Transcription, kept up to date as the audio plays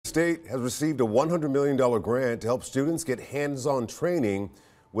State has received a $100 million grant to help students get hands-on training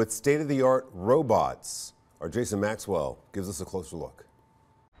with state-of-the-art robots. Our Jason Maxwell gives us a closer look.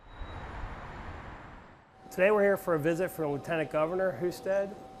 Today we're here for a visit from Lieutenant Governor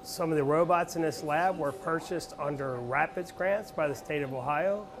Husted. Some of the robots in this lab were purchased under RAPIDS grants by the state of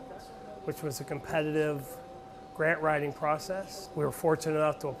Ohio, which was a competitive grant writing process. We were fortunate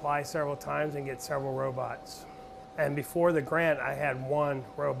enough to apply several times and get several robots. And before the grant, I had one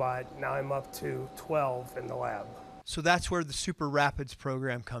robot. Now I'm up to 12 in the lab. So that's where the Super Rapids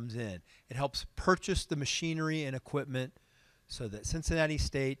program comes in. It helps purchase the machinery and equipment so that Cincinnati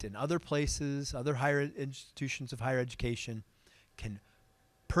State and other places, other higher institutions of higher education can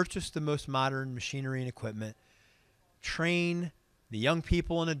purchase the most modern machinery and equipment, train the young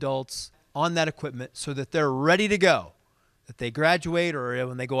people and adults on that equipment so that they're ready to go, that they graduate or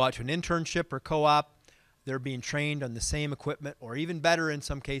when they go out to an internship or co-op, they're being trained on the same equipment or even better in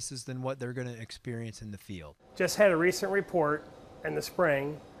some cases than what they're going to experience in the field. Just had a recent report in the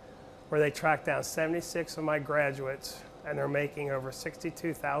spring where they tracked down 76 of my graduates and they're making over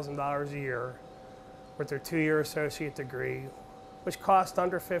 $62,000 a year with their 2-year associate degree, which cost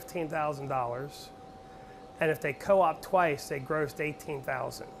under $15,000. And if they co-op twice, they grossed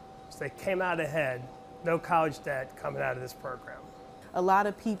 $18,000. So they came out ahead, no college debt coming out of this program. A lot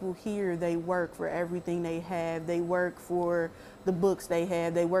of people here, they work for everything they have. They work for the books they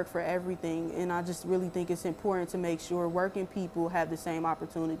have. They work for everything. And I just really think it's important to make sure working people have the same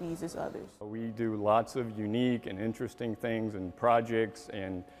opportunities as others. We do lots of unique and interesting things and projects,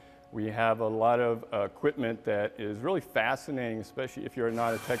 and we have a lot of equipment that is really fascinating, especially if you're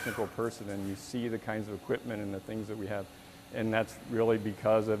not a technical person and you see the kinds of equipment and the things that we have. And that's really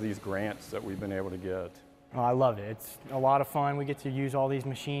because of these grants that we've been able to get. Oh, I love it. It's a lot of fun. We get to use all these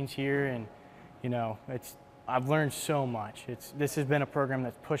machines here, and I've learned so much. This has been a program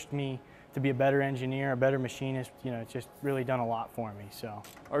that's pushed me to be a better engineer, a better machinist. It's just really done a lot for me. So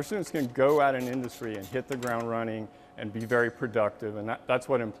our students can go out in industry and hit the ground running and be very productive, and that's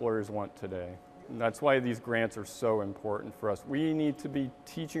what employers want today. And that's why these grants are so important for us. We need to be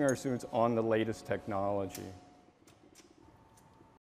teaching our students on the latest technology.